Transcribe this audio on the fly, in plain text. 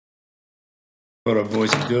Hello,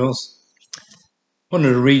 boys and girls. I wanted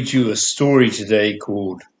to read you a story today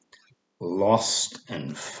called Lost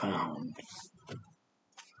and Found.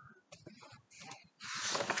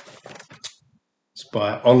 It's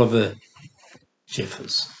by Oliver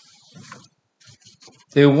Jeffers.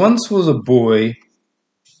 There once was a boy,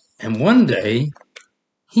 and one day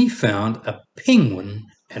he found a penguin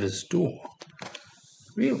at his door.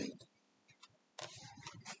 Really?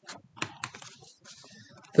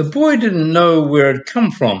 The boy didn't know where it had come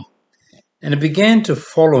from, and it began to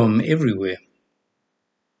follow him everywhere.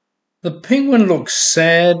 The penguin looked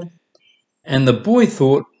sad, and the boy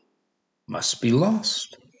thought, must be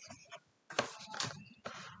lost.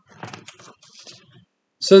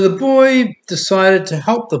 So the boy decided to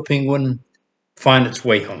help the penguin find its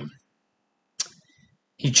way home.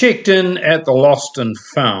 He checked in at the Lost and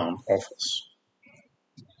Found office,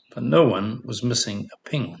 but no one was missing a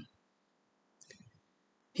penguin.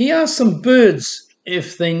 He asked some birds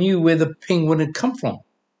if they knew where the penguin had come from,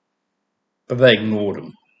 but they ignored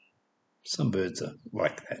him. Some birds are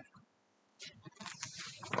like that.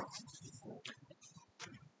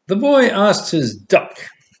 The boy asked his duck,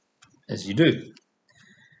 as you do,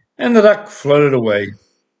 and the duck floated away.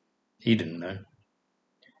 He didn't know.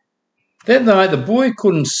 That night, the boy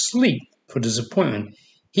couldn't sleep for disappointment.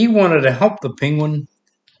 He wanted to help the penguin,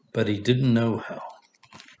 but he didn't know how.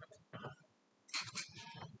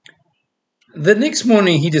 The next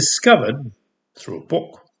morning, he discovered, through a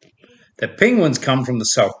book, that penguins come from the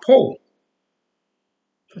South Pole.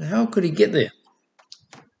 But how could he get there?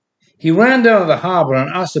 He ran down to the harbour and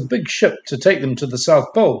asked a big ship to take them to the South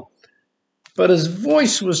Pole. But his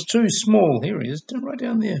voice was too small, here he is, right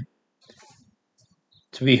down there,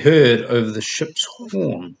 to be heard over the ship's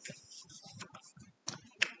horn.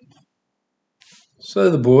 So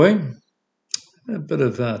the boy, a bit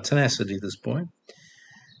of tenacity, this boy,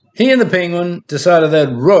 he and the penguin decided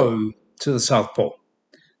they'd row to the South Pole.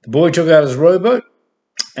 The boy took out his rowboat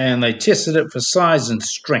and they tested it for size and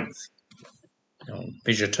strength.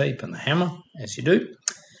 Measure tape and the hammer, as you do.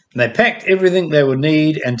 And they packed everything they would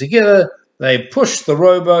need, and together they pushed the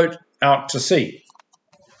rowboat out to sea.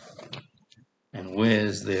 And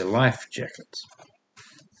where's their life jackets?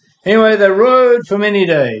 Anyway, they rowed for many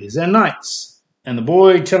days and nights, and the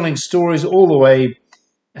boy telling stories all the way,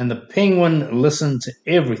 and the penguin listened to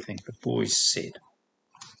everything the boy said.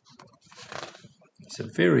 It's a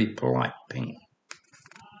very polite penguin.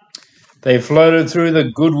 They floated through the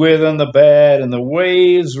good weather and the bad, and the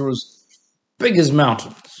waves were as big as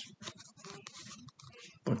mountains.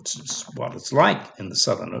 Which is what it's like in the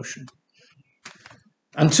Southern Ocean.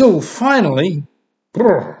 Until finally,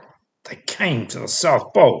 they came to the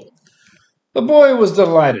South Pole. The boy was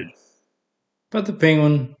delighted, but the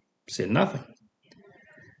penguin said nothing.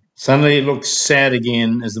 Suddenly it looked sad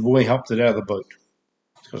again as the boy helped it out of the boat.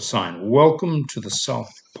 It's got a sign, "Welcome to the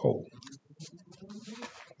South Pole."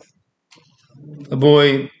 The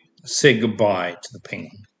boy said goodbye to the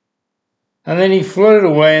penguin, and then he floated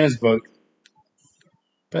away in his boat.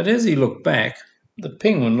 But as he looked back, the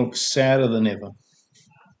penguin looked sadder than ever.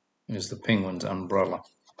 It was the penguin's umbrella.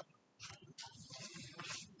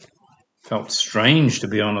 Felt strange to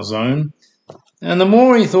be on his own, and the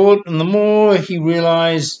more he thought, and the more he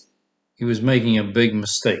realized he was making a big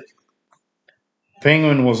mistake. The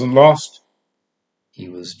penguin wasn't lost, he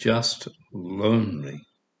was just lonely.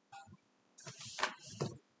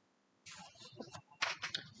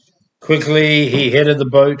 Quickly, he headed the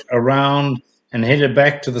boat around and headed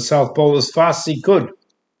back to the South Pole as fast as he could.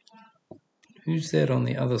 Who's that on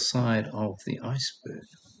the other side of the iceberg?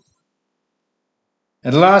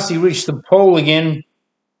 At last he reached the pole again,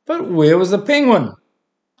 but where was the penguin?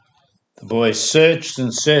 The boy searched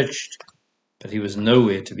and searched, but he was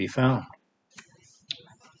nowhere to be found.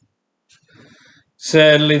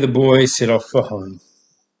 Sadly, the boy set off for home.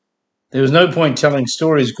 There was no point telling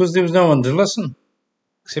stories because there was no one to listen,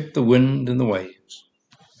 except the wind and the waves.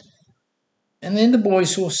 And then the boy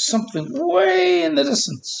saw something way in the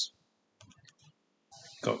distance.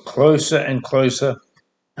 It got closer and closer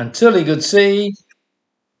until he could see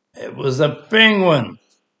it was a penguin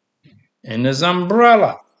in his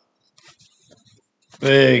umbrella.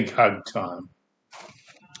 Big hug time.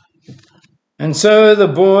 And so the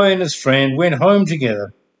boy and his friend went home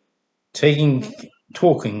together,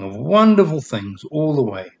 talking of wonderful things all the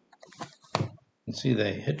way. You see,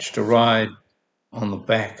 they hitched a ride on the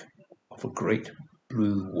back of a great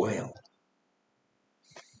blue whale.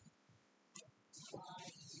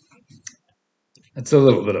 It's a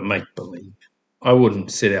little bit of make-believe. I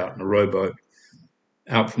wouldn't set out in a rowboat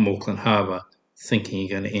out from Auckland Harbour thinking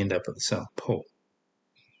you're going to end up at the South Pole,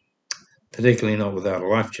 particularly not without a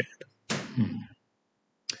life jacket.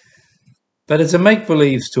 But it's a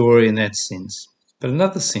make-believe story in that sense. But in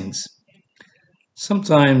another sense,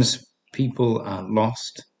 sometimes people are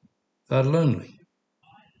lost, they're lonely.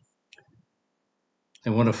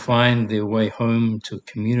 They want to find their way home to a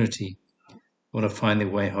community, they want to find their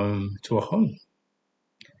way home to a home.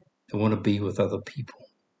 They want to be with other people.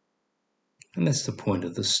 And that's the point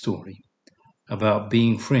of this story, about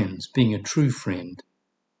being friends, being a true friend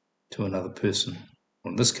to another person,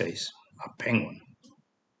 or in this case, a penguin.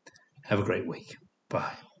 Have a great week.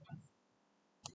 Bye.